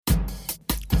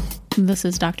This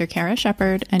is Dr. Kara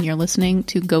Shepard, and you're listening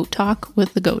to Goat Talk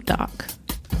with the Goat Doc.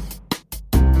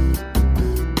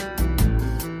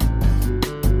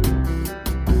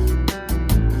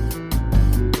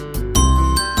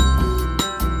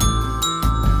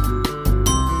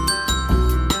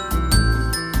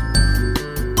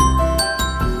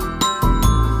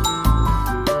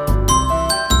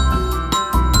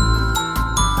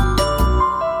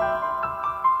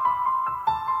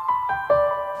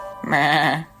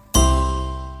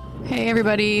 Hey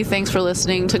everybody, thanks for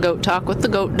listening to Goat Talk with the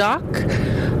Goat Doc.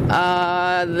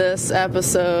 This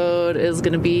episode is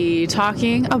going to be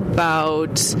talking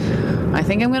about, I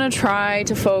think I'm going to try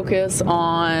to focus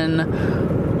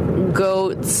on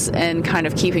goats and kind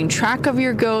of keeping track of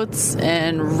your goats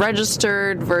and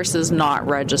registered versus not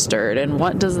registered, and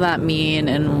what does that mean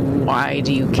and why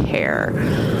do you care?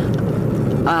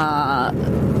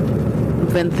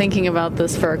 Been thinking about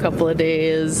this for a couple of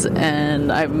days,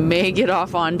 and I may get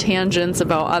off on tangents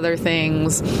about other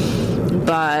things,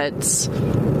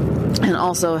 and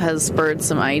also has spurred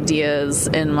some ideas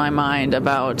in my mind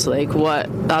about like what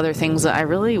other things that I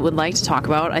really would like to talk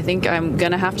about. I think I'm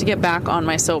gonna have to get back on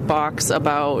my soapbox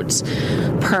about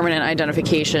permanent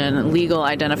identification, legal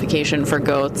identification for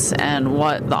goats, and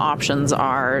what the options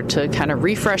are to kind of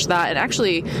refresh that. And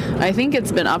actually, I think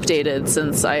it's been updated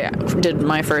since I did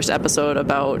my first episode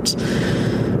about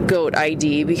goat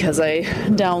ID, because I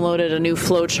downloaded a new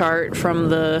flowchart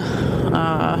from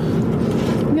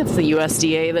it's the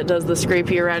USDA that does the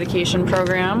scrapie eradication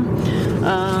program.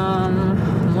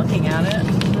 I'm looking at it.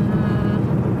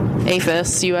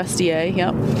 APHIS, USDA,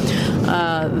 yep.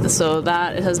 So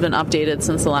that has been updated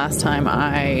since the last time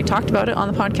I talked about it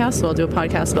on the podcast. So I'll do a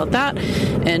podcast about that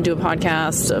and do a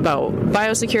podcast about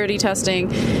biosecurity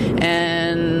testing.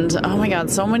 And oh my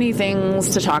God, so many things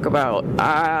to talk about.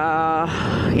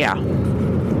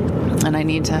 And I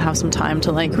need to have some time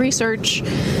to like research,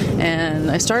 and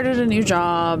I started a new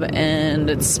job, and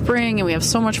it's spring and we have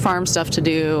so much farm stuff to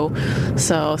do,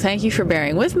 so thank you for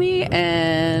bearing with me,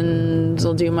 and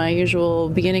I'll do my usual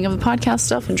beginning of the podcast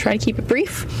stuff and try to keep it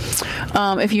brief.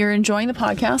 If you're enjoying the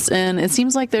podcast, and it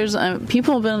seems like there's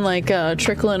people have been like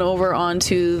trickling over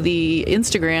onto the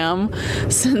Instagram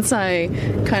since I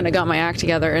kind of got my act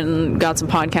together and got some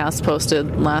podcasts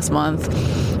posted last month,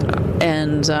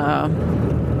 and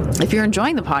if you're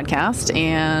enjoying the podcast,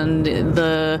 and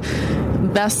the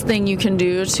best thing you can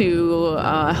do to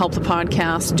help the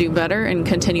podcast do better and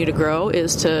continue to grow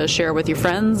is to share with your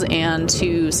friends and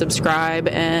to subscribe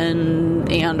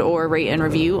and or rate and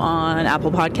review on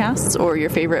Apple Podcasts or your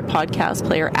favorite podcast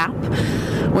player app,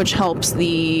 which helps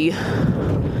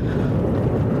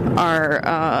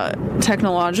our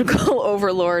technological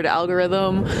overlord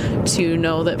algorithm to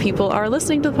know that people are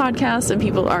listening to the podcast and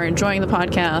people are enjoying the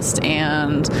podcast,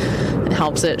 and it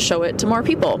helps it show it to more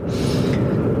people.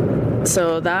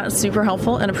 So that's super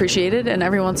helpful and appreciated. And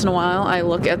every once in a while I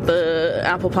look at the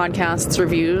Apple Podcasts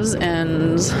reviews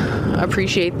and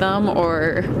appreciate them,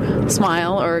 or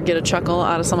smile or get a chuckle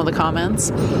out of some of the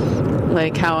comments,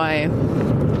 like how I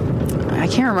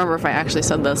can't remember if I actually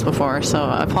said this before, so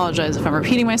I apologize if I'm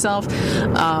repeating myself,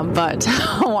 but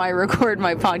how I record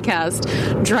my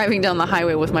podcast driving down the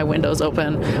highway with my windows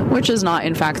open, which is not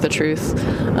in fact the truth.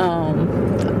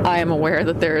 I am aware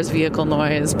that there is vehicle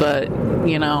noise, but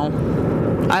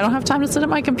I don't have time to sit at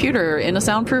my computer in a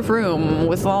soundproof room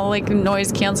with all like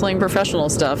noise canceling professional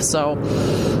stuff, so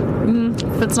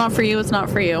if it's not for you, it's not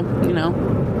for you,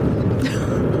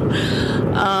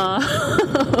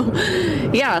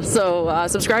 So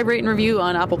subscribe, rate, and review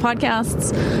on Apple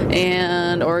Podcasts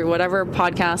and or whatever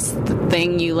podcast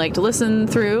thing you like to listen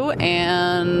through.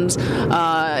 And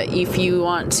if you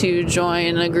want to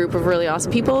join a group of really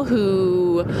awesome people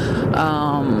who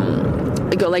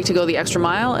like to go the extra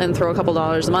mile and throw a couple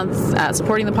 $1 a month at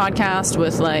supporting the podcast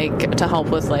with to help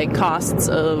with costs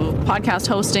of podcast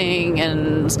hosting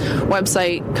and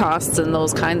website costs and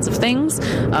those kinds of things,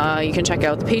 you can check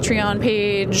out the Patreon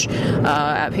page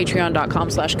at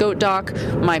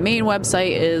patreon.com/goatdoc. My main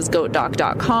website is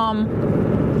goatdoc.com.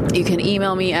 You can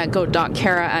email me at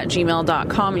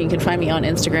goatdockara@gmail.com. You can find me on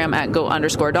Instagram at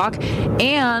goat_doc.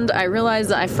 And I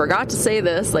realized that I forgot to say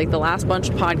this, the last bunch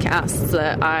of podcasts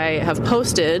that I have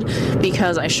posted,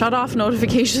 because I shut off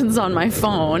notifications on my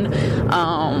phone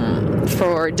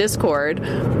for Discord,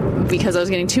 because I was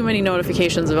getting too many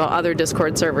notifications about other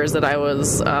Discord servers that I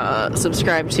was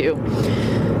subscribed to.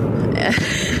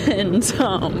 And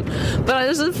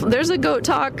but there's a Goat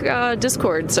Talk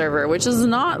Discord server, which is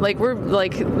not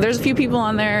there's a few people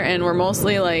on there, and we're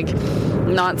mostly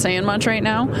not saying much right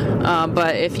now,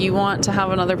 but if you want to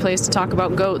have another place to talk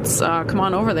about goats, come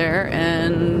on over there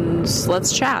and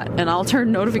let's chat, and I'll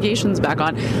turn notifications back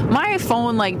on. My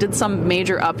phone like did some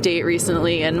major update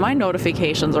recently, and my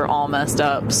notifications are all messed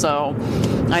up. So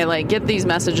I like get these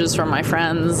messages from my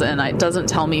friends, and it doesn't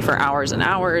tell me for hours and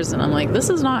hours, and I'm like, this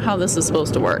is not how this is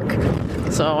supposed to work.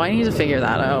 So I need to figure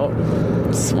that out.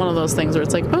 It's one of those things where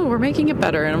it's like, oh, we're making it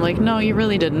better, and I'm like, no, you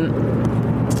really didn't.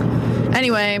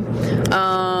 Anyway,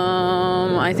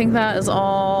 I think that is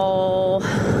all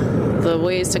the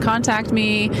ways to contact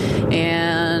me,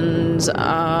 and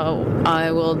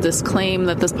I will disclaim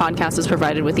that this podcast is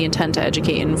provided with the intent to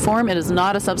educate and inform. It is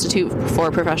not a substitute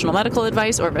for professional medical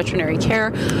advice or veterinary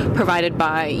care provided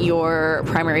by your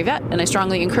primary vet, and I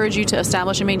strongly encourage you to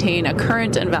establish and maintain a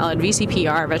current and valid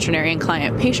VCPR, veterinarian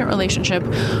client-patient relationship,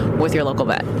 with your local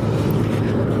vet.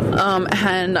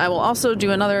 And I will also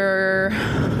do another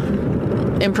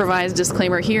improvised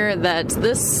disclaimer here that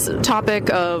this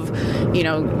topic of,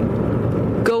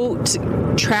 goat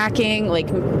tracking, like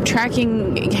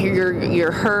tracking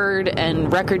your herd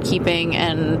and record keeping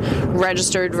and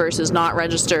registered versus not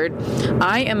registered,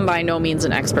 I am by no means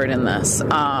an expert in this.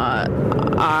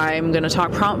 I'm going to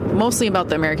talk mostly about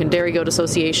the American Dairy Goat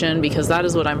Association because that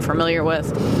is what I'm familiar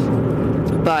with.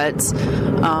 But,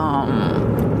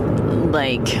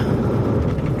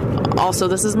 also,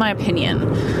 this is my opinion,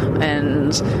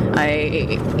 and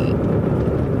I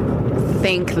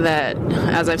think that,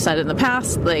 as I've said in the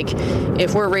past, like,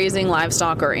 if we're raising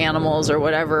livestock or animals or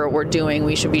whatever we're doing,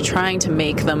 we should be trying to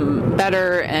make them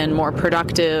better and more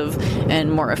productive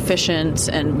and more efficient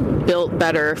and built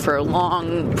better for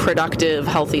long, productive,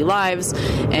 healthy lives.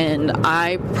 And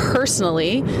I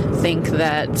personally think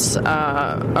that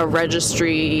a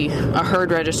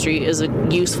herd registry is a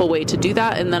useful way to do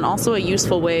that, and then also a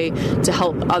useful way to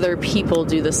help other people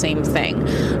do the same thing.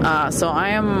 So I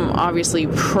am obviously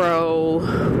pro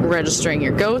registering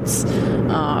your goats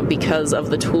because of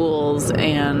the tools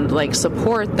and like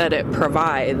support that it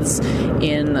provides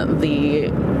in the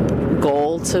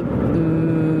goal to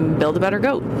build a better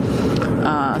goat.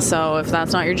 So if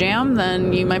that's not your jam,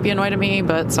 then you might be annoyed at me,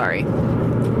 but sorry.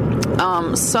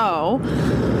 So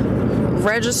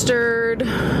registered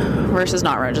versus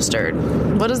not registered.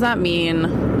 What does that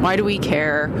mean? Why do we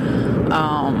care?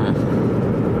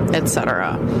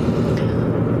 Etc.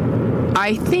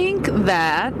 I think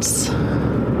that,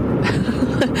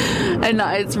 and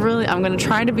it's really, I'm going to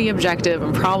try to be objective.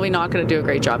 I'm probably not going to do a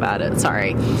great job at it.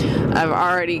 Sorry. I've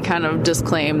already kind of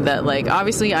disclaimed that, like,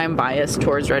 obviously I'm biased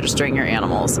towards registering your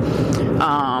animals.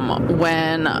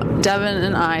 When Devin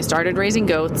and I started raising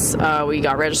goats, we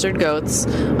got registered goats.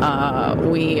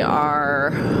 We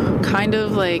are kind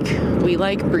of like, we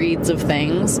like breeds of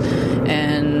things,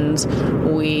 and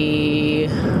we,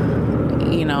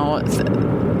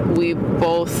 we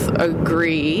both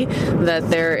agree that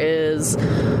there is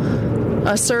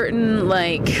a certain,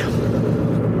 like,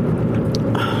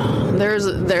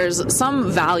 there's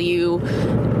some value,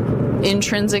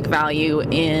 intrinsic value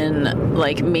in,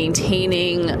 like,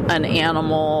 maintaining an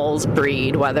animal's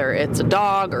breed, whether it's a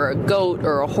dog or a goat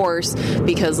or a horse,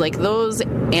 because, like, those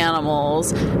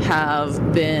animals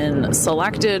have been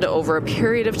selected over a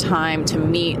period of time to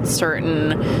meet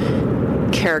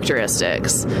certain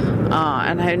characteristics.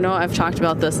 And I know I've talked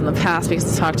about this in the past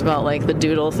because I talked about, like, the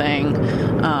doodle thing,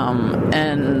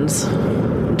 and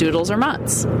doodles are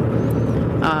mutts.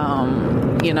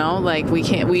 Like,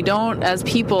 we don't, as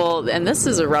people, and this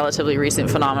is a relatively recent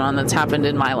phenomenon that's happened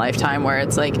in my lifetime, where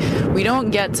it's like, we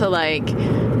don't get to, like,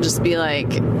 just be like,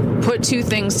 put two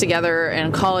things together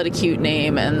and call it a cute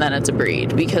name and then it's a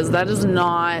breed, because that is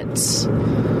not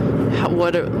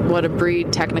what a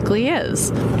breed technically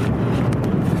is.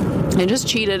 I just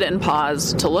cheated and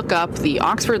paused to look up the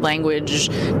Oxford Language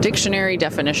Dictionary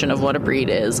definition of what a breed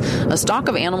is. A stock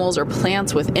of animals or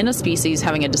plants within a species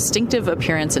having a distinctive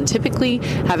appearance and typically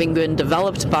having been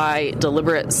developed by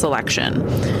deliberate selection.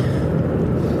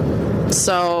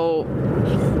 So,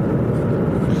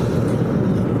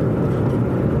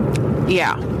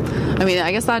 yeah. I mean,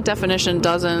 I guess that definition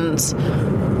doesn't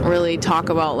really talk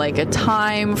about, like, a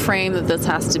time frame that this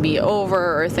has to be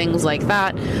over or things like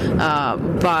that,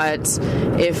 but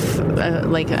if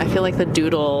I feel like the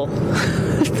doodles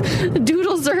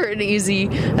are an easy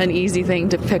thing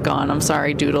to pick on. I'm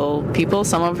sorry, doodle people.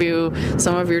 Some of your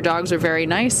dogs are very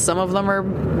nice, some of them are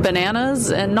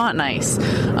bananas and not nice,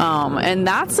 and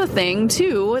that's a thing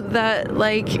too that,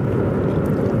 like,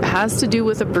 has to do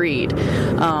with a breed.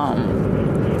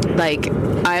 Like,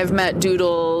 I've met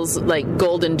doodles, like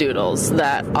golden doodles,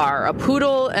 that are a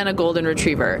poodle and a golden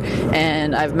retriever.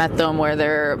 And I've met them where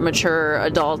they're mature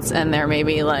adults and they're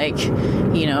maybe like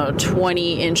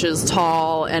 20 inches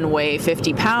tall and weigh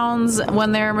 50 pounds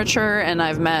when they're mature, and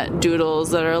I've met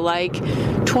doodles that are like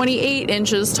 28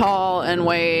 inches tall and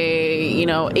weigh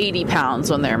 80 pounds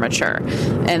when they're mature.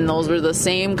 And those were the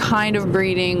same kind of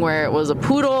breeding where it was a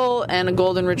poodle and a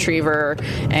golden retriever,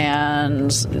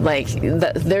 and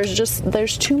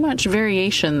there's too much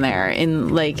variation there in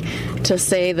to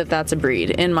say that that's a breed,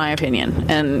 in my opinion.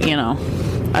 And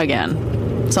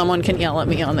again, someone can yell at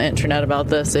me on the internet about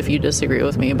this if you disagree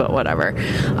with me, but whatever.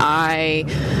 I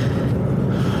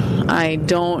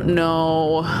don't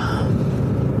know.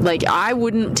 I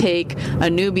wouldn't take a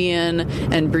Nubian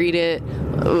and breed it.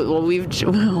 Well,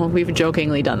 we've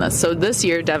jokingly done this. So this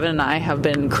year, Devin and I have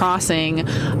been crossing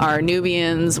our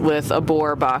Nubians with a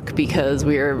boar buck because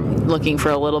we're looking for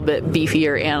a little bit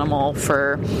beefier animal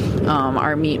for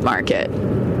our meat market.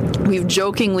 We've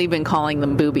jokingly been calling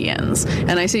them boobians,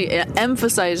 and I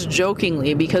emphasize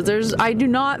jokingly because I do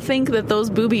not think that those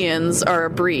boobians are a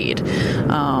breed.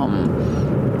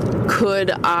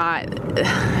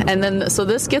 So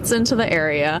this gets into the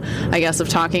area, I guess, of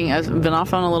talking. I've been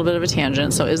off on a little bit of a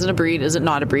tangent. So is it a breed? Is it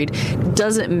not a breed?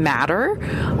 Does it matter?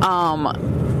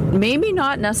 Maybe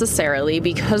not necessarily,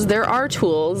 because there are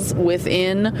tools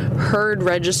within herd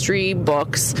registry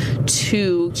books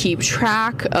to keep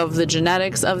track of the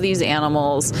genetics of these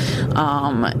animals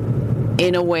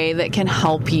in a way that can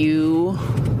help you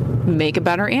make a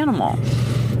better animal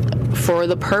for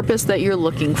the purpose that you're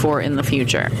looking for in the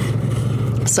future.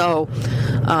 So,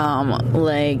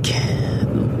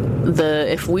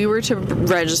 if we were to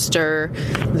register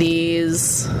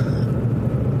these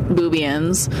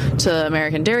boobians to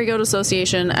American Dairy Goat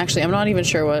Association. Actually, I'm not even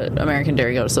sure what American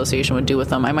Dairy Goat Association would do with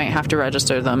them. I might have to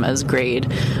register them as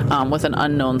grade with an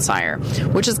unknown sire,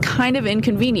 which is kind of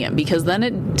inconvenient because then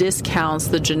it discounts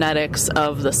the genetics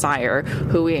of the sire,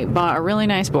 who we bought a really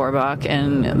nice boar buck,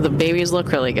 and the babies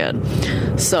look really good.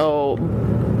 So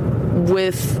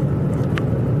with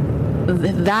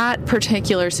that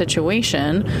particular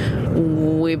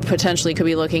situation, we potentially could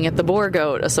be looking at the Boar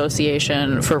Goat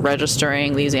Association for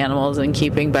registering these animals and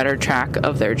keeping better track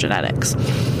of their genetics.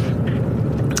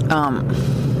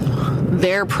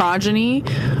 Their progeny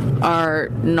are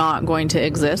not going to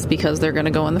exist because they're going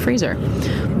to go in the freezer.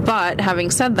 But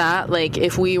having said that,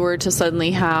 if we were to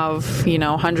suddenly have,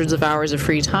 hundreds of hours of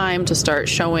free time to start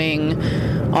showing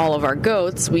all of our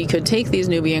goats, we could take these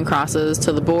Nubian crosses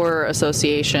to the Boar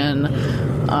Association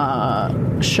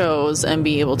shows and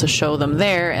be able to show them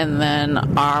there, and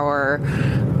then our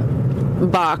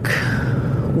buck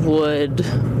would,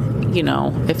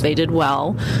 if they did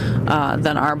well,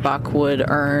 then our buck would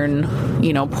earn,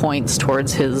 points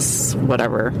towards his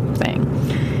whatever thing.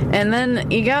 And then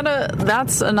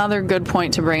that's another good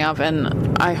point to bring up,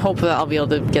 and I hope that I'll be able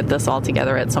to get this all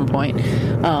together at some point,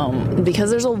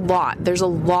 because there's a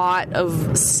lot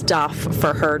of stuff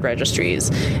for herd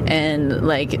registries, and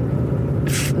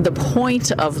the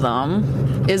point of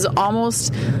them is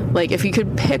almost if you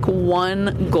could pick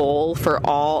one goal for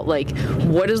all,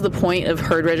 what is the point of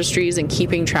herd registries and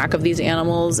keeping track of these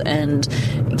animals and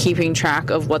keeping track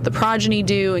of what the progeny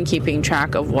do and keeping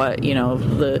track of what,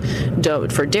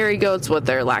 for dairy goats, what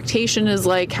their lactation is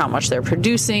like, how much they're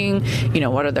producing,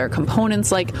 what are their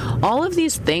components like. All of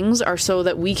these things are so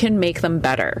that we can make them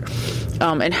better.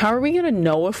 And how are we going to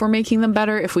know if we're making them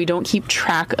better if we don't keep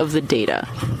track of the data?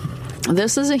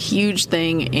 This is a huge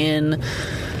thing in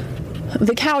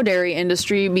the cow dairy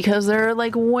industry because there are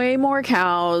way more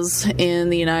cows in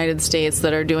the United States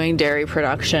that are doing dairy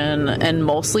production, and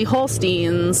mostly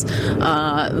Holsteins,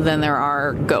 than there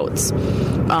are goats.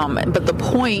 But the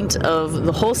point of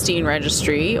the Holstein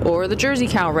registry or the Jersey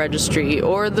cow registry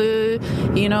or the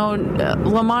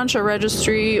La Mancha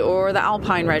registry or the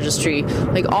Alpine registry,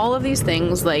 all of these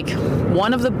things,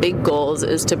 one of the big goals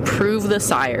is to prove the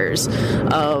sires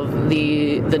of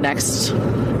the next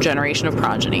generation of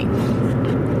progeny.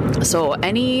 So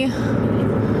any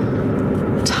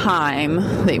time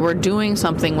that we're doing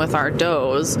something with our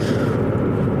does,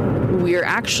 we're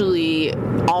actually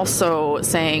also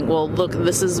saying, well, look,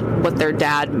 this is what their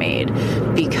dad made,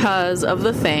 because of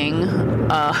the thing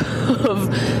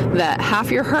of that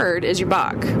half your herd is your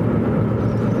buck.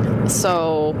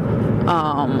 So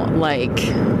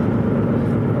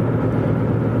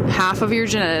half of your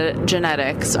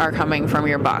genetics are coming from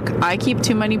your buck. I keep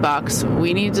too many bucks.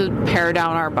 We need to pare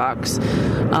down our bucks.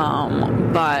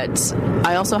 But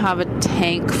I also have a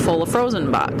tank full of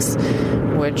frozen bucks,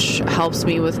 which helps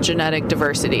me with genetic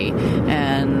diversity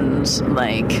and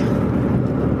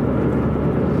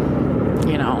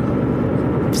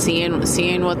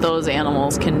seeing what those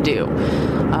animals can do.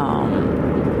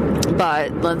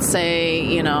 But let's say,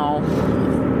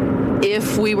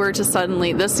 if we were to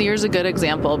suddenly, this year's a good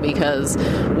example because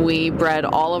we bred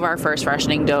all of our first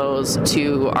freshening does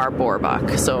to our boar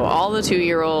buck. So all the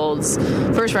 2-year-olds,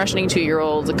 first freshening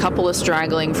 2-year-olds, a couple of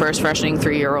straggling first freshening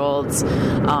 3-year-olds,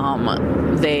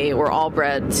 they were all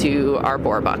bred to our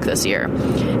boar buck this year.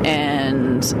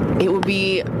 And it would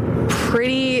be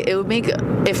it would make,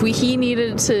 if he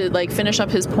needed to like finish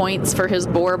up his points for his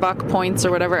boar buck points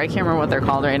or whatever, I can't remember what they're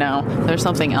called right now. There's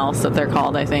something else that they're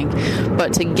called, I think.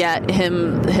 But to get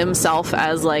himself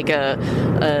as like in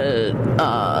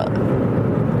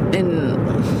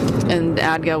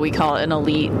ADGA we call it an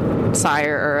elite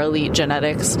sire or elite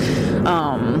genetics,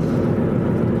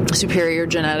 superior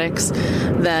genetics,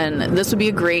 then this would be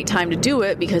a great time to do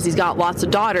it because he's got lots of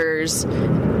daughters,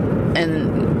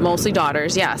 and mostly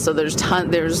daughters. Yeah, so there's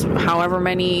however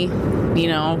many,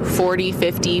 40,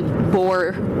 50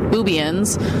 boar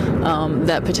boobians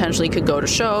that potentially could go to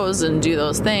shows and do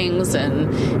those things,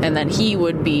 and then he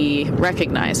would be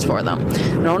recognized for them.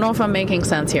 I don't know if I'm making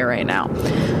sense here right now,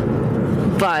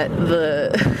 but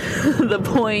the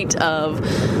point of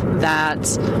that,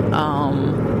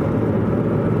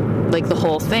 like the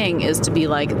whole thing is to be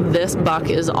like, this buck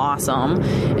is awesome,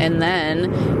 and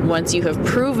then once you have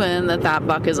proven that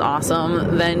buck is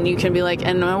awesome, then you can be like,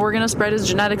 and we're going to spread his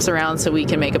genetics around so we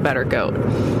can make a better goat.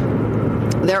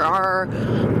 There are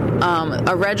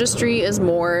a registry is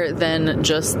more than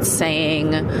just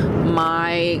saying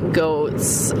my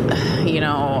goats,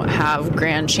 have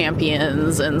grand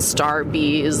champions and star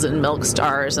bees and milk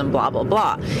stars and blah blah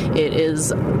blah. It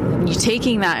is you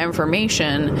taking that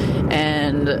information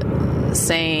and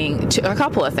saying a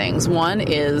couple of things. One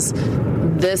is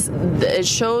it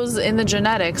shows in the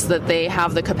genetics that they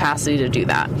have the capacity to do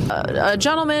that. A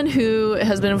gentleman who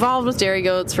has been involved with dairy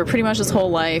goats for pretty much his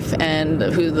whole life, and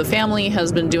who the family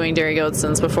has been doing dairy goats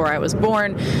since before I was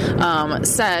born,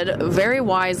 said very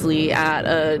wisely at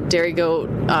a dairy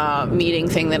goat meeting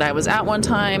thing that I was at one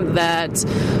time that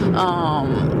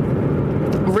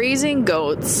raising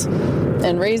goats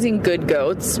and raising good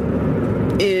goats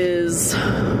is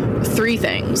three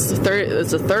things.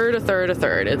 It's a third.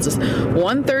 It's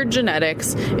 1/3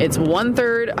 genetics, it's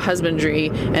 1/3 husbandry,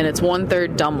 and it's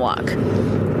 1/3 dumb luck.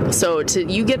 So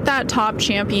you get that top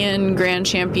champion, grand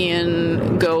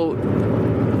champion goat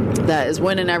that is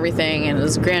winning everything and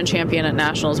is grand champion at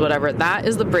nationals, whatever, that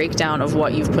is the breakdown of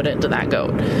what you've put into that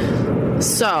goat.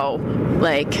 So,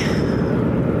 like,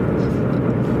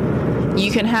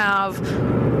 you can have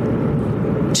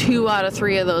 2 out of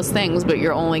 3 of those things, but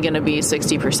you're only going to be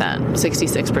 60%,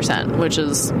 66%, which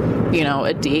is,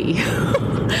 a D.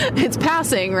 It's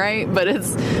passing, right? But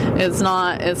it's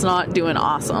not doing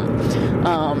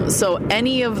awesome. So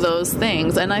any of those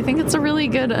things, and I think it's a really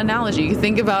good analogy. You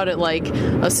think about it like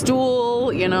a stool,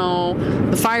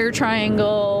 the fire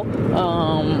triangle,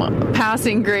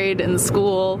 passing grade in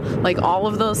school, like all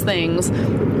of those things,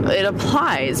 it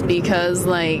applies because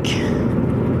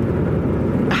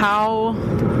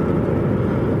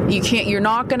you're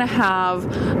not going to have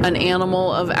an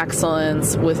animal of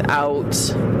excellence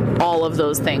without all of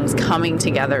those things coming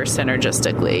together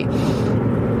synergistically.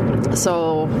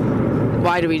 So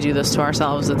why do we do this to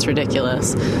ourselves? It's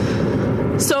ridiculous.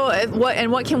 So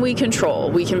what can we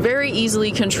control? We can very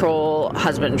easily control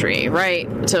husbandry, right?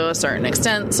 To a certain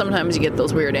extent. Sometimes you get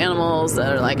those weird animals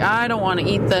that are like, I don't want to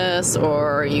eat this,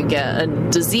 or you get a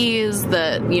disease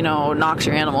that, knocks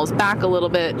your animals back a little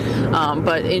bit.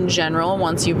 But in general,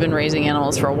 once you've been raising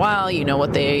animals for a while, you know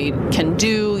what they can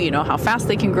do, you know how fast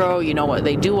they can grow, you know what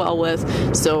they do well with.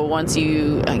 So once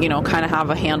you, kind of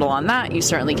have a handle on that, you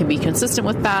certainly can be consistent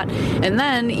with that. And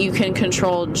then you can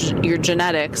control your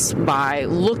genetics by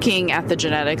looking at the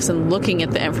genetics and looking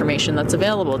at the information that's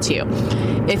available to you.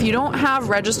 If you don't have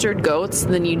registered goats,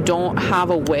 then you don't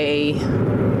have a way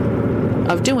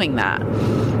of doing that.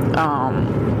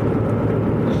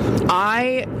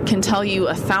 I can tell you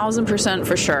 1,000%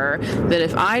 for sure that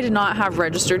if I did not have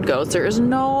registered goats, there is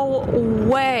no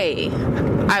way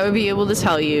I would be able to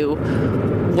tell you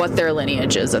what their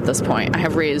lineage is at this point. I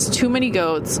have raised too many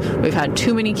goats. We've had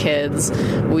too many kids.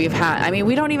 We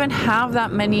don't even have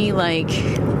that many lines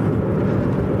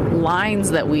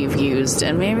that we've used,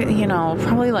 and maybe,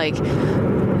 probably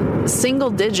single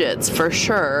digits for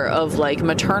sure of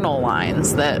maternal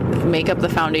lines that make up the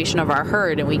foundation of our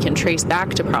herd, and we can trace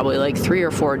back to probably 3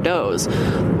 or 4 does.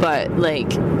 But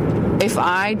if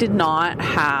I did not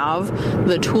have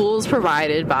the tools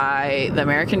provided by the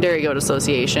American Dairy Goat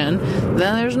Association,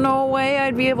 then there's no way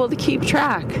I'd be able to keep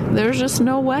track. There's just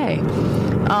no way.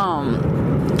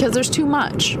 Because there's too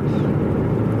much.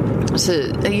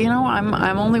 So,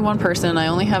 I'm only one person. I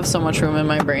only have so much room in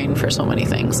my brain for so many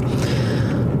things.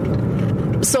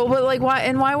 So, but like,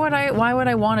 why would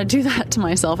I want to do that to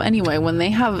myself anyway, when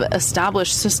they have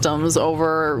established systems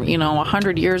over,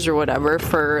 100 years or whatever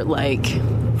for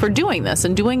doing this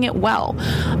and doing it well.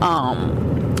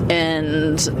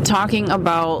 And talking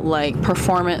about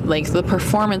the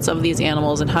performance of these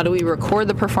animals, and how do we record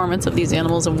the performance of these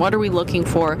animals, and what are we looking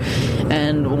for,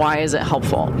 and why is it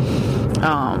helpful?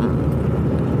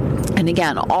 And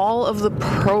again, all of the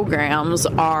programs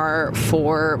are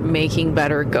for making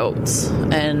better goats,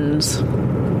 and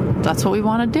that's what we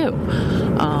want to do.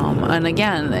 And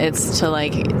again, it's to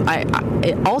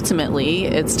ultimately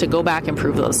it's to go back and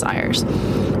prove those sires.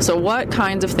 So what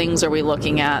kinds of things are we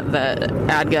looking at that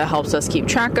ADGA helps us keep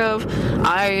track of?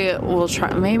 I will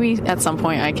try, maybe at some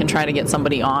point I can try to get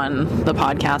somebody on the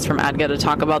podcast from ADGA to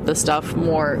talk about this stuff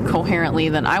more coherently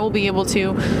than I will be able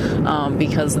to,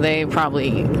 because they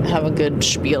probably have a good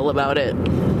spiel about it.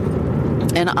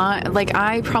 And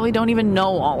I probably don't even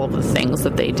know all of the things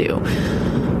that they do.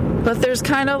 But there's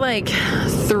kind of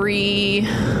three,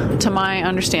 to my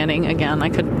understanding, again, I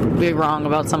could be wrong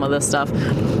about some of this stuff.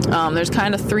 There's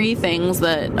kind of three things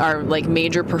that are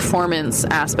major performance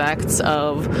aspects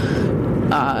of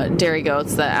dairy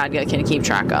goats that ADGA can keep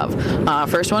track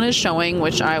of. First one is showing,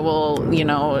 which I will,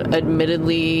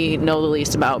 admittedly know the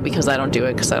least about because I don't do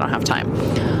it because I don't have time.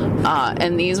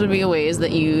 And these would be ways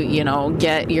that you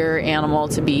get your animal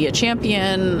to be a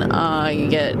champion. You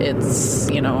get its,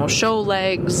 show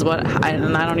legs. I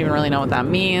don't even really know what that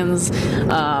means.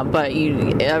 But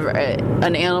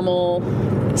an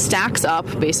animal stacks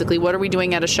up. Basically, what are we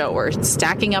doing at a show? We're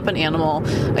stacking up an animal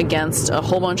against a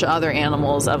whole bunch of other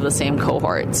animals of the same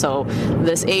cohort. So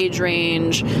this age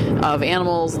range of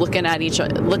animals, looking at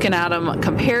them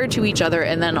compared to each other,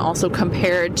 and then also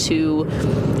compared to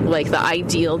the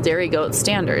ideal dairy goat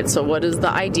standard. So what is the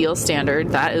ideal standard?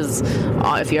 That is,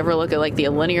 if you ever look at the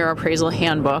linear appraisal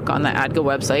handbook on the ADGA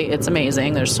website, it's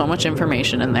amazing. There's so much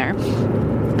information in there.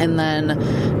 And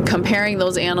then comparing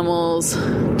those animals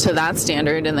to that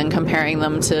standard, and then comparing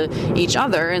them to each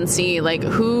other, and see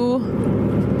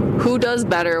who does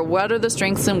better, what are the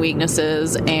strengths and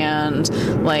weaknesses, and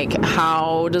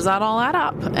how does that all add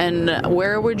up? And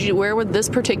where would this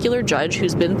particular judge,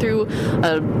 who's been through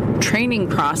a training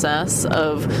process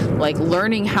of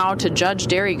learning how to judge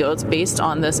dairy goats based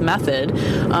on this method,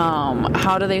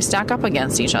 how do they stack up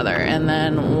against each other? And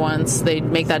then once they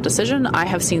make that decision, I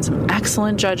have seen some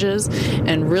excellent judges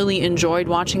and really enjoyed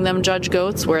watching them judge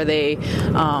goats where they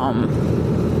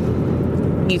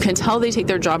you can tell they take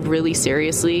their job really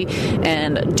seriously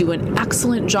and do an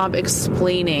excellent job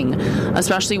explaining,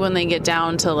 especially when they get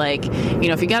down to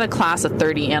if you got a class of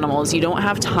 30 animals, you don't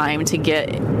have time to get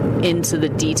into the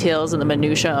details and the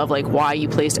minutia of why you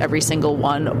placed every single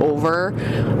one over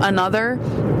another.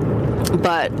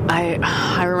 But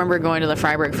I remember going to the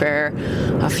Freiburg Fair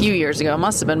a few years ago. It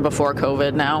must have been before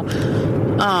COVID now.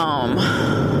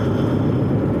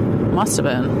 Must have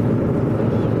been.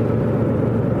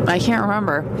 I can't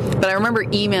remember, but I remember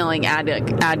emailing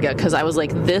ADGA because I was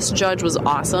this judge was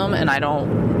awesome, and I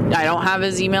don't have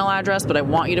his email address, but I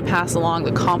want you to pass along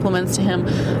the compliments to him.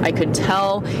 I could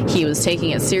tell he was taking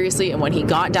it seriously, and when he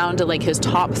got down to his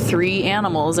top 3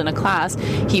 animals in a class,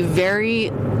 he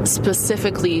very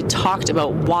specifically talked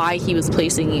about why he was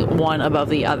placing one above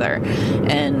the other,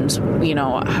 and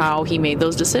how he made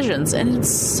those decisions. And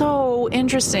it's so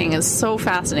interesting, it's so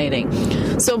fascinating.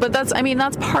 So, but that's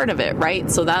part of it, right?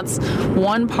 So that's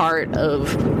one part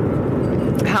of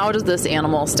how does this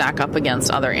animal stack up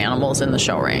against other animals in the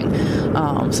show ring.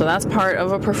 So that's part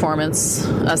of a performance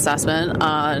assessment.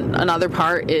 Another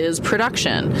part is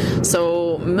production.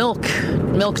 So milk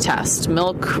test,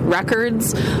 milk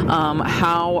records.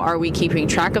 How are we keeping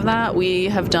track of that? We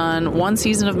have done one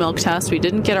season of milk test. We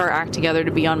didn't get our act together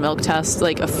to be on milk test,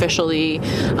 officially,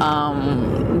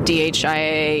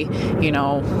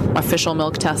 DHIA, official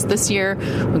milk test this year.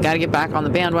 We got to get back on the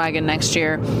bandwagon next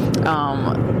year.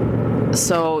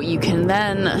 So you can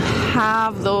then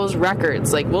have those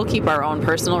records. We'll keep our own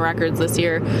personal records this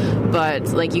year,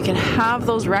 but you can have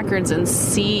those records and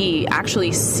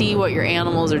actually see what your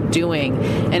animals are doing,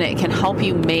 and it can help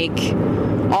you make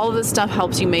all of this stuff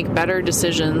helps you make better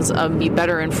decisions, be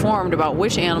better informed about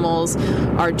which animals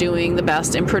are doing the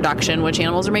best in production, which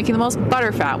animals are making the most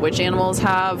butterfat, which animals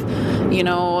have,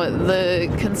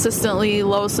 the consistently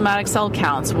low somatic cell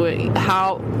counts,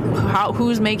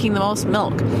 who's making the most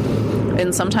milk.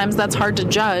 And sometimes that's hard to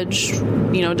judge,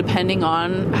 depending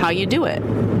on how you do it.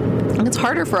 And it's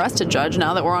harder for us to judge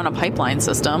now that we're on a pipeline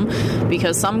system,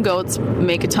 because some goats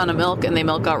make a ton of milk and they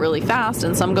milk out really fast,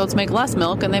 and some goats make less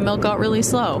milk and they milk out really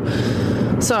slow.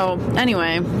 So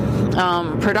anyway,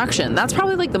 Production. That's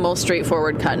probably like the most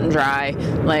straightforward, cut and dry.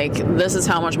 Like, this is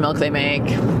how much milk they make.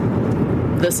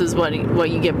 This is what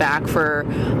you get back for,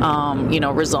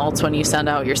 results when you send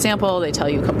out your sample. They tell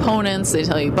you components. They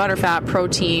tell you butterfat,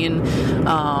 protein,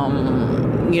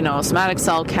 somatic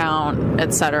cell count,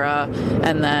 etc.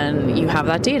 And then you have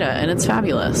that data, and it's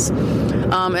fabulous.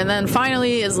 And then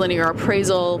finally is linear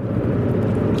appraisal,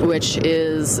 which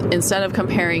is, instead of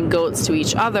comparing goats to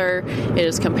each other, it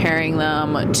is comparing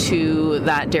them to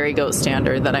that dairy goat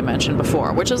standard that I mentioned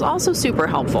before, which is also super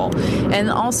helpful. And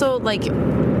also, like,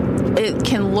 it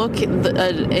can look,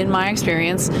 in my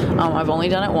experience, I've only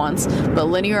done it once, but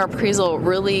linear appraisal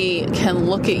really can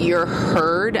look at your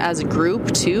herd as a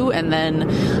group too. And then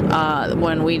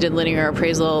when we did linear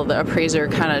appraisal, the appraiser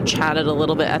kind of chatted a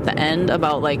little bit at the end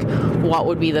about like what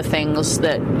would be the things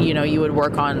that you would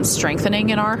work on strengthening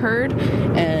in our herd,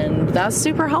 and that's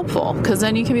super helpful because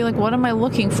then you can be like, what am I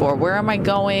looking for? Where am I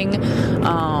going?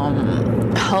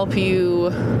 Help you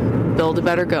build a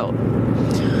better goat.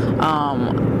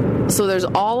 So there's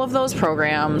all of those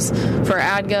programs. For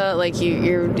ADGA, like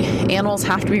your animals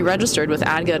have to be registered with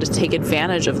ADGA to take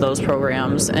advantage of those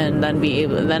programs, and then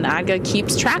then ADGA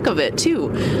keeps track of it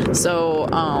too. So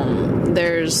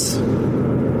there's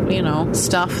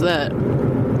stuff that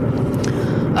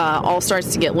all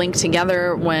starts to get linked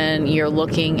together when you're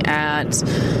looking at.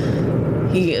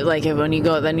 When you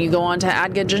go on to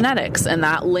ADGA Genetics, and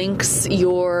that links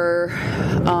your.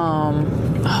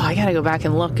 I gotta go back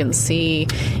and look and see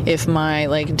if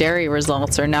my dairy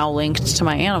results are now linked to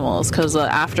my animals, because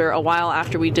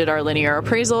after we did our linear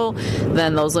appraisal,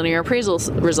 then those linear appraisal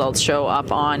results show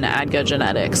up on ADGA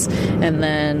Genetics, and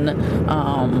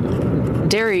then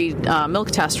dairy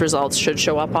milk test results should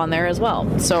show up on there as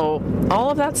well. So all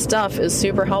of that stuff is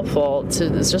super helpful.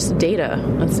 It's just data.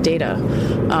 It's data.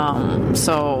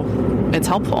 So it's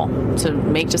helpful to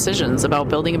make decisions about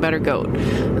building a better goat.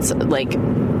 It's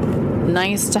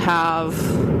nice to have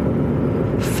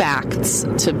facts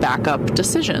to back up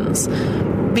decisions,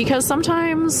 because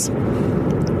sometimes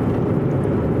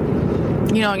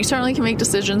you certainly can make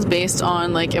decisions based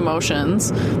on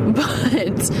emotions,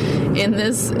 but in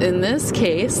this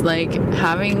case,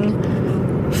 having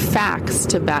facts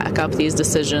to back up these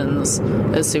decisions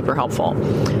is super helpful.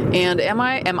 And am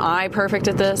I perfect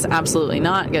at this? Absolutely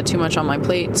not. Got too much on my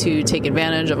plate to take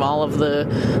advantage of all of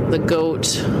the goat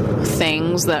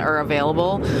things that are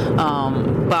available.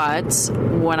 But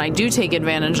when I do take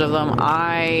advantage of them,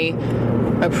 I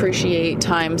appreciate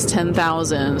times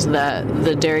 10,000 that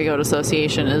the Dairy Goat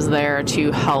Association is there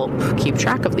to help keep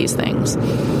track of these things.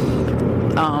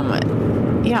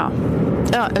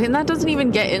 And that doesn't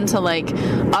even get into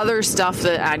other stuff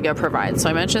that ADGA provides. So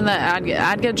I mentioned that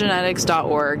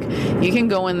adgagenetics.org. You can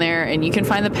go in there and you can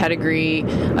find the pedigree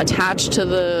attached to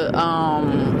the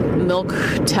milk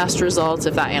test results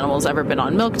if that animal's ever been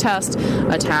on milk test,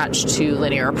 attached to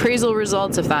linear appraisal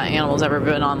results if that animal's ever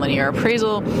been on linear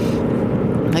appraisal.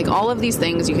 All of these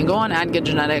things, you can go on ADGA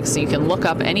Genetics, you can look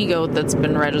up any goat that's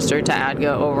been registered to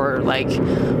ADGA over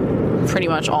pretty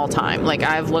much all time.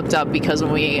 I've looked up, because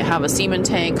when we have a semen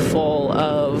tank full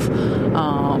of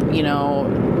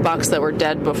bucks that were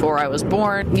dead before I was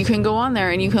born, you can go on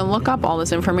there and you can look up all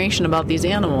this information about these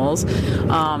animals.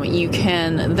 You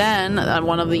can then,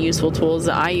 one of the useful tools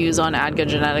that I use on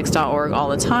adgagenetics.org all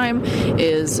the time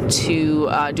is to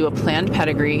do a planned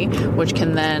pedigree, which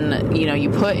can then, you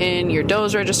put in your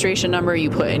doe's registration number, you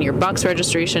put in your buck's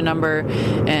registration number,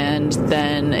 and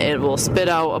then it will spit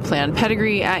out a planned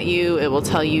pedigree at you. It will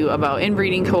tell you about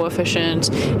inbreeding coefficient.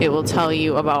 It will tell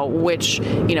you about which,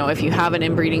 if you have an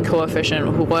inbreeding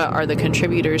coefficient, what are the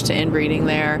contributors to inbreeding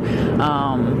there.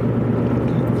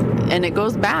 And it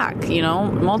goes back,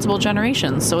 multiple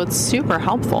generations. So it's super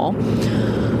helpful.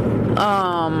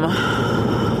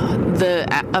 The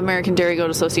American Dairy Goat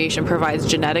Association provides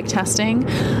genetic testing.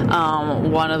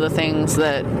 One of the things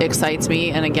that excites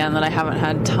me, and again, that I haven't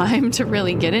had time to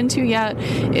really get into yet,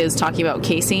 is talking about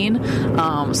casein.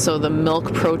 So the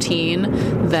milk protein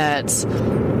that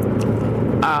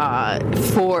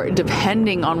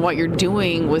depending on what you're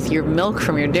doing with your milk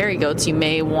from your dairy goats, you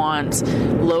may want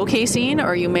low casein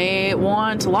or you may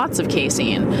want lots of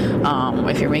casein.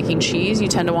 If you're making cheese, you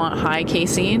tend to want high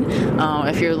casein.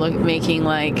 If you're making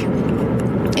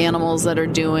animals that are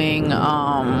doing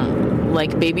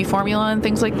baby formula and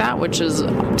things like that, which is,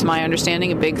 to my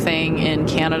understanding, a big thing in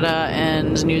Canada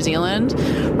and New Zealand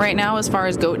right now as far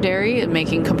as goat dairy and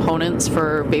making components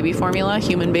for baby formula,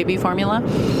 human baby formula.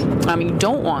 You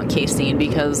don't want casein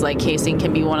because casein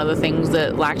can be one of the things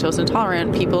that lactose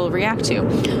intolerant people react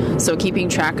to. So keeping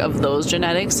track of those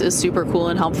genetics is super cool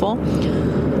and helpful.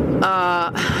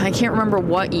 I can't remember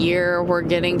what year we're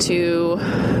getting to.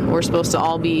 We're supposed to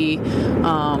all be,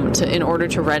 in order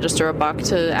to register a buck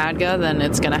to ADGA, then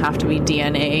it's going to have to be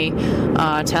DNA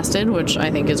tested, which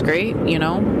I think is great,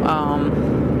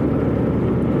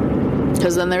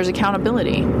 because then there's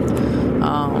accountability.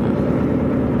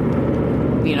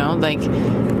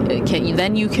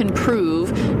 Then you can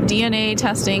prove. DNA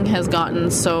testing has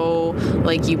gotten so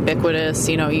ubiquitous.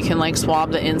 You can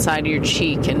swab the inside of your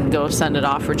cheek and go send it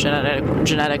off for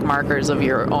genetic markers of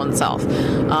your own self.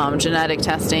 Genetic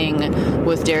testing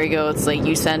with dairy goats,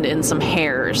 you send in some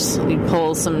hairs. You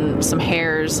pull some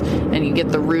hairs and you get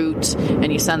the root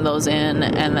and you send those in,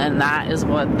 and then that is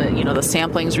what the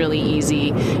sampling's really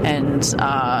easy, and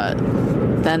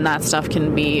then that stuff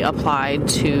can be applied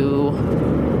to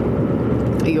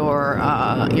your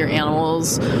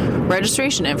animal's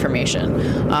registration information.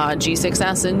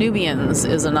 G6S in Nubians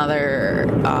is another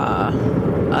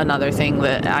thing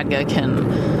that ADGA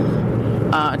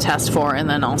can test for and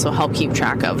then also help keep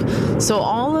track of. So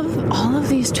all of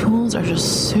these tools are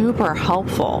just super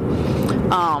helpful.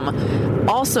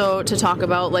 Also, to talk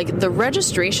about the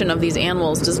registration of these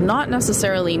animals does not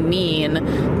necessarily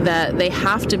mean that they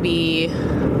have to be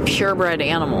purebred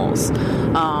animals.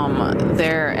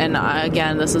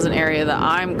 Again, this is an area that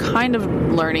I'm kind of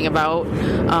learning about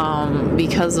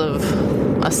because of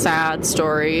a sad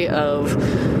story of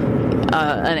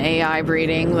an AI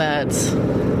breeding that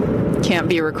can't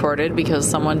be recorded because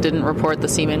someone didn't report the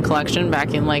semen collection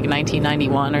back in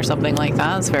 1991 or something like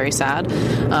that. It's very sad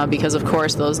because, of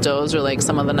course, those does are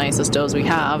some of the nicest does we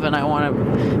have, and I want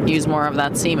to use more of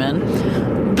that semen.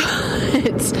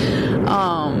 But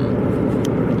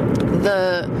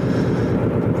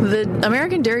the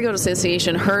American Dairy Goat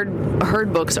Association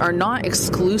herd books are not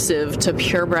exclusive to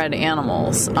purebred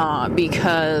animals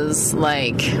because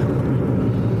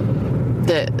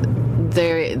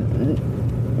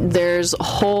there's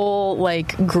whole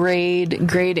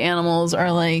grade animals are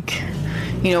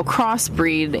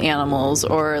crossbreed animals,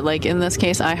 or in this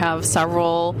case I have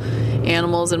several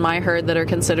animals in my herd that are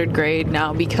considered grade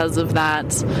now because of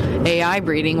that AI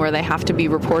breeding where they have to be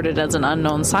reported as an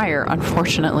unknown sire,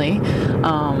 unfortunately.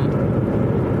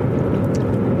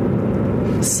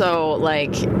 So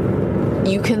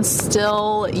you can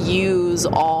still use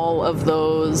all of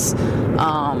those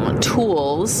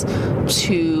tools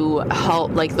to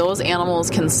help. Those animals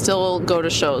can still go to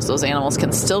shows. Those animals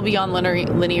can still be on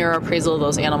linear appraisal.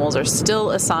 Those animals are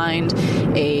still assigned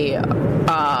a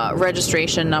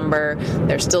registration number.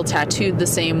 They're still tattooed the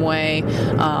same way,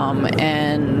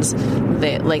 and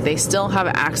they still have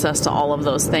access to all of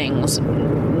those things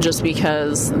just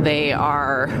because they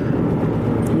are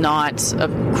not a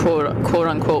quote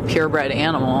unquote purebred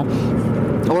animal.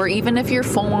 Or even if you're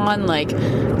full on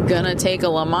gonna take a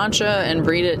La Mancha and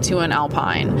breed it to an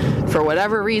Alpine for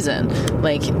whatever reason,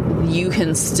 you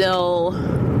can still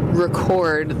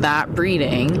record that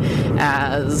breeding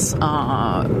as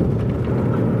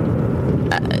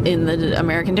in the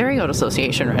American Dairy Goat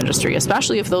Association registry.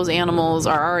 Especially if those animals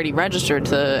are already registered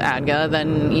to ADGA,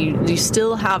 then you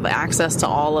still have access to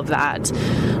all of that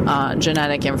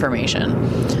genetic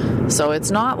information. So it's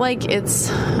not it's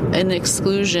an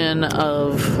exclusion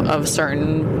of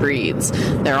certain breeds.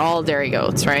 They're all dairy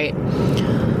goats, right?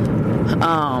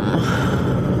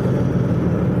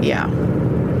 Yeah.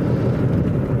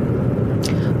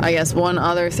 I guess one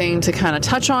other thing to kind of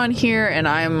touch on here, and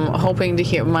I'm hoping to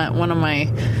hear one of my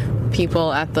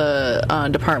people at the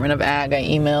Department of Ag, I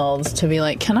emailed to be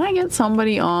can I get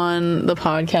somebody on the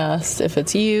podcast? If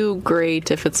it's you,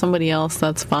 great. If it's somebody else,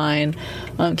 that's fine.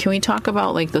 Can we talk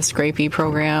about the Scrapie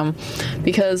program?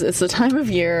 Because it's the time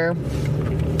of year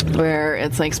where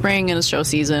it's spring and it's show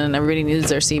season and everybody needs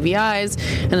their CVIs,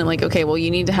 and I'm okay, well,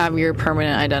 you need to have your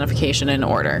permanent identification in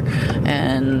order,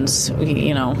 and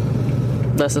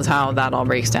this is how that all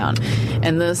breaks down.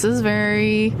 And this is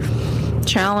very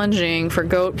challenging for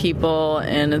goat people,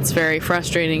 and it's very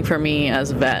frustrating for me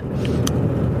as a vet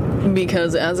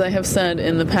because, as I have said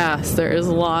in the past, there is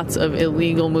lots of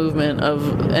illegal movement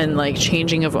and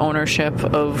changing of ownership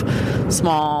of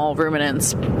small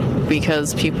ruminants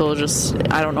because people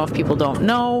I don't know if people don't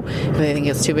know, if they think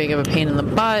it's too big of a pain in the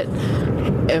butt.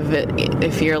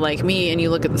 If you're like me and you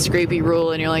look at the Scrapie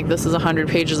rule and you're this is 100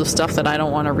 pages of stuff that I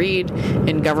don't want to read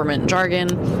in government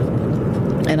jargon,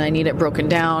 and I need it broken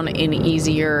down in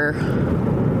easier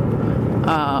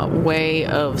way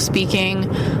of speaking,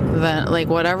 then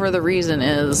whatever the reason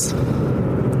is,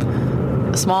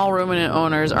 small ruminant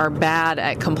owners are bad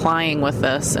at complying with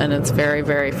this, and it's very,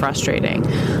 very frustrating.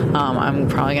 I'm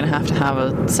probably going to have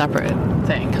a separate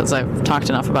thing because I've talked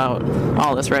enough about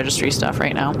all this registry stuff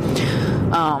right now.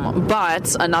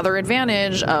 But another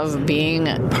advantage of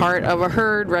being part of a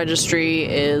herd registry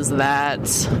is that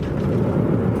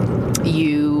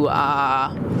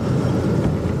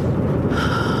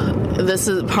this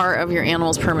is part of your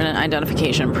animal's permanent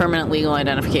legal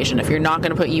identification. If you're not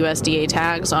going to put USDA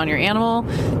tags on your animal,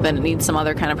 then it needs some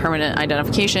other kind of permanent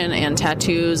identification, and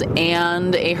tattoos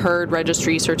and a herd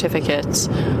registry certificate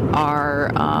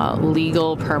are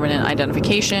legal permanent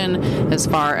identification as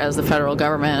far as the federal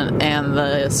government and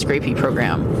the Scrapie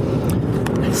program.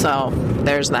 So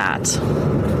there's that.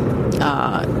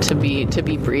 To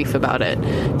be brief about it,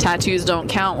 tattoos don't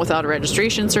count without a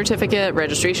registration certificate.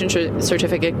 Registration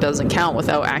certificate doesn't count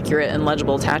without accurate and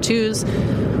legible tattoos.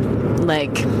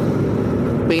 Like,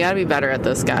 we gotta be better at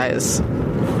this, guys.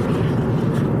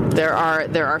 There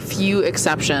are few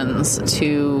exceptions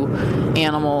to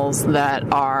animals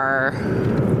that are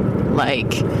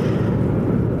like,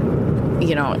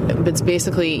 it's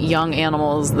basically young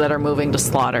animals that are moving to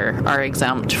slaughter are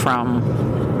exempt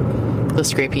from the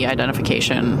Scrapie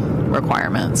identification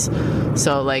requirements.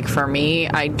 So, like, for me,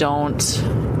 I don't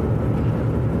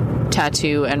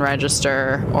tattoo and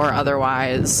register or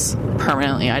otherwise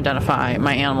permanently identify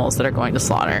my animals that are going to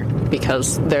slaughter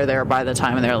because they're there by the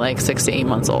time they're like 6 to 8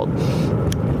 months old.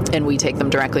 And we take them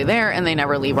directly there, and they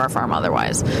never leave our farm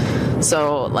otherwise.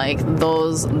 So, like,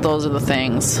 those are the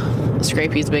things.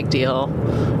 Scrapie's a big deal.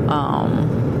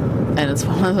 And it's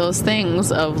one of those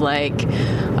things of, like,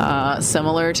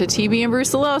 similar to TB and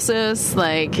brucellosis.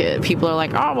 Like, people are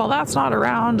like, oh, well, that's not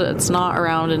around. It's not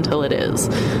around until it is.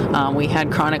 We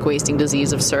had chronic wasting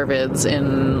disease of cervids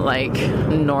in, like,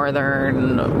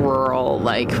 northern, rural,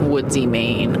 like, woodsy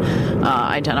Maine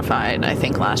identified, I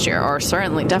think, last year. Or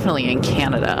definitely in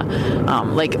Canada.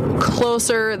 Like,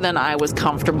 closer than I was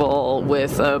comfortable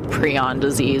with a prion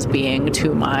disease being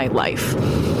to my life.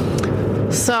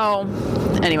 So,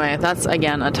 anyway, that's,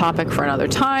 again, a topic for another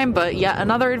time, but yet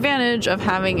another advantage of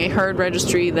having a herd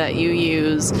registry that you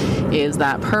use is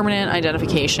that permanent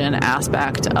identification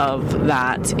aspect of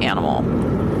that animal.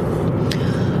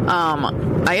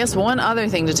 I guess one other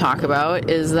thing to talk about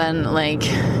is then, like,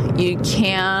 you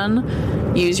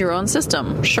can use your own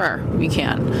system. Sure, you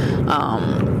can.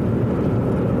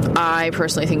 I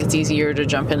personally think it's easier to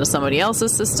jump into somebody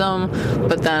else's system,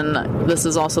 but then this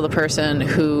is also the person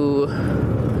who,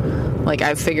 like,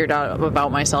 I've figured out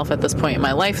about myself at this point in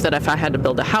my life that if I had to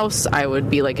build a house, I would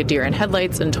be like a deer in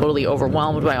headlights and totally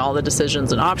overwhelmed by all the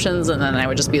decisions and options, and then I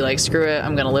would just be like, screw it,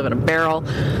 I'm going to live in a barrel.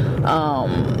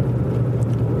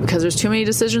 Because there's too many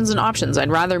decisions and options. I'd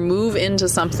rather move into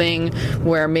something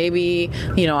where maybe,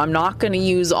 I'm not going to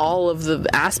use all of the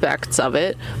aspects of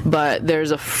it, but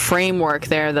there's a framework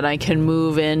there that I can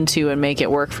move into and make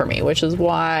it work for me, which is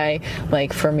why,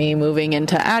 like, for me, moving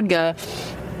into ADGA's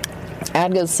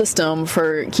system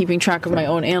for keeping track of my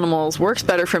own animals works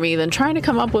better for me than trying to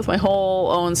come up with my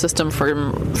whole own system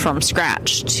from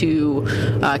scratch to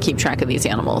keep track of these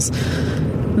animals.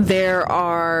 There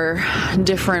are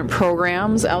different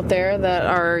programs out there that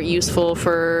are useful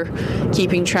for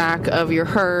keeping track of your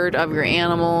herd, of your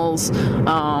animals,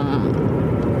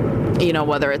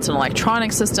 whether it's an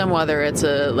electronic system, whether it's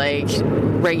a, like,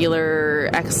 regular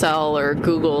Excel or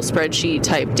Google spreadsheet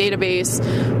type database,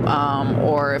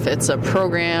 or if it's a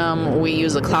program, we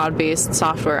use a cloud-based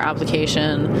software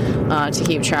application to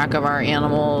keep track of our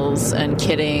animals and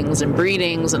kittings and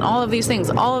breedings and all of these things.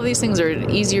 All of these things are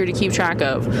easier to keep track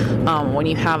of when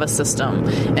you have a system.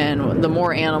 And the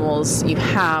more animals you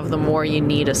have, the more you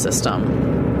need a system.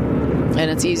 And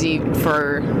it's easy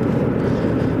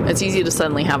to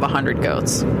suddenly have 100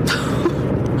 goats.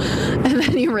 And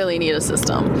then you really need a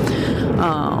system.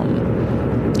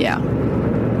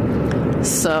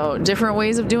 So different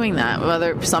ways of doing that.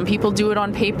 Whether some people do it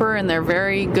on paper and they're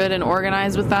very good and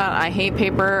organized with that. I hate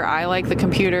paper. I like the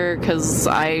computer because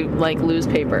I like loose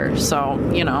paper. So,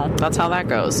 that's how that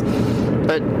goes.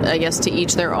 But I guess to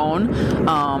each their own.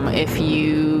 If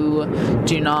you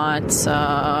do not...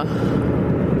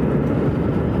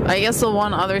 I guess the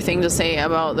one other thing to say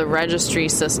about the registry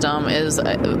system is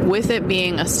with it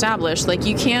being established, like,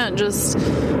 you can't just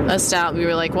we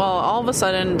were like, well, all of a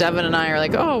sudden Devin and I are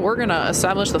like, oh, we're going to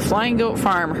establish the Flying Goat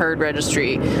Farm herd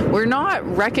registry. We're not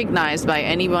recognized by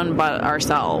anyone but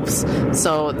ourselves.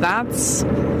 So that's,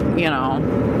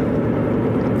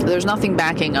 there's nothing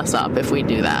backing us up if we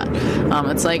do that.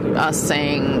 It's like us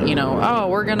saying, you know, oh,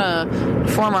 we're gonna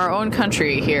form our own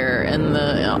country here, and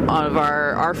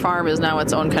our farm is now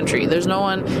its own country. There's no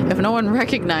one, if no one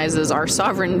recognizes our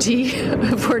sovereignty,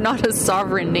 if we're not a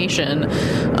sovereign nation,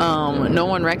 no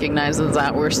one recognizes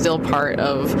that we're still part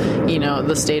of, you know,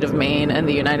 the state of Maine and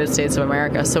the United States of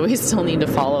America. So we still need to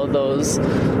follow those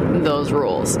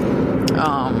rules.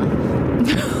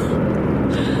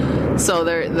 So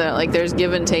there's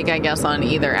give and take, I guess, on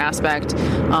either aspect,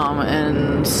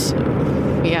 and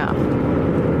yeah.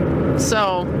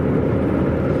 So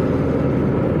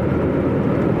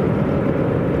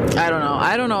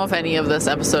I don't know if any of this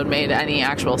episode made any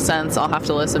actual sense. I'll have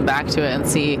to listen back to it and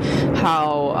see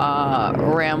how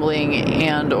rambling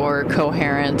and or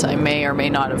coherent I may or may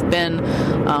not have been.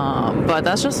 But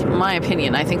that's just my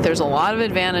opinion. I think there's a lot of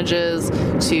advantages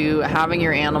to having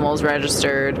your animals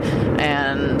registered,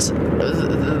 and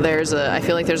I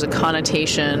feel like there's a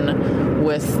connotation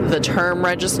with the term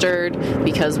registered,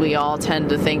 because we all tend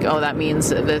to think, oh, that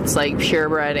means it's like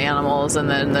purebred animals, and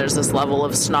then there's this level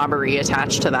of snobbery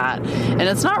attached to that. And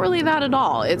it's not really that at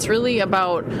all. It's really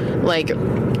about like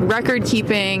record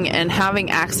keeping and having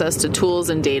access to tools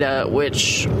and data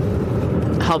which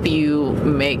help you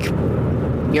make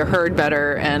your herd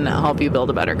better and help you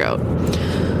build a better goat.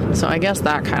 So I guess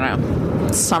that kind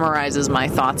of summarizes my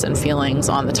thoughts and feelings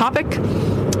on the topic.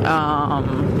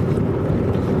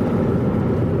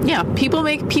 Yeah, people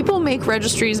make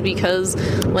registries because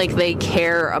like they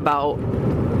care about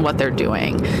what they're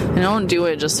doing. They don't do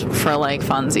it just for like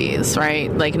funsies, right?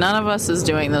 Like none of us is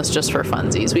doing this just for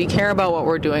funsies. We care about what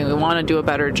we're doing. We want to do a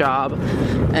better job,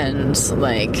 and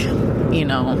like, you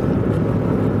know,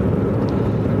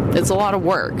 it's a lot of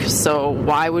work. So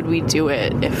why would we do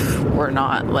it if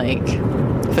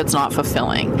it's not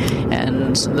fulfilling?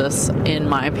 And this, in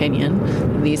my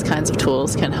opinion, these kinds of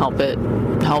tools can help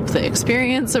the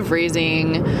experience of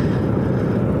raising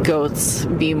goats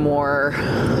be more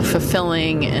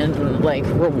fulfilling and like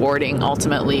rewarding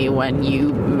ultimately when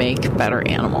you make better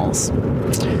animals.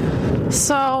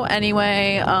 So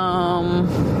anyway,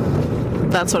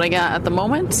 that's what I got at the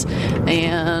moment,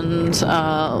 and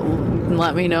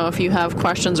let me know if you have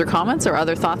questions or comments or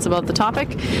other thoughts about the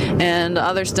topic and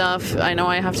other stuff. I know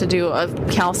I have to do a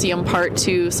calcium part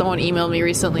 2. Someone emailed me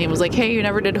recently and was like, hey, you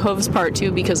never did hooves part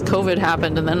 2 because COVID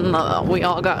happened, and then we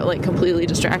all got like completely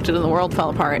distracted and the world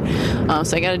fell apart.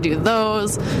 So I got to do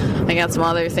those. I got some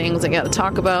other things I got to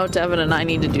talk about. Devin and I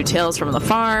need to do Tales from the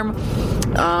Farm,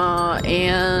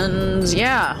 and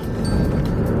yeah.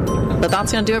 But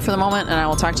that's going to do it for the moment, and I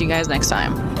will talk to you guys next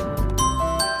time.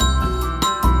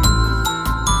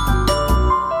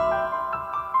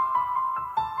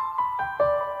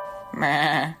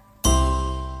 Meh.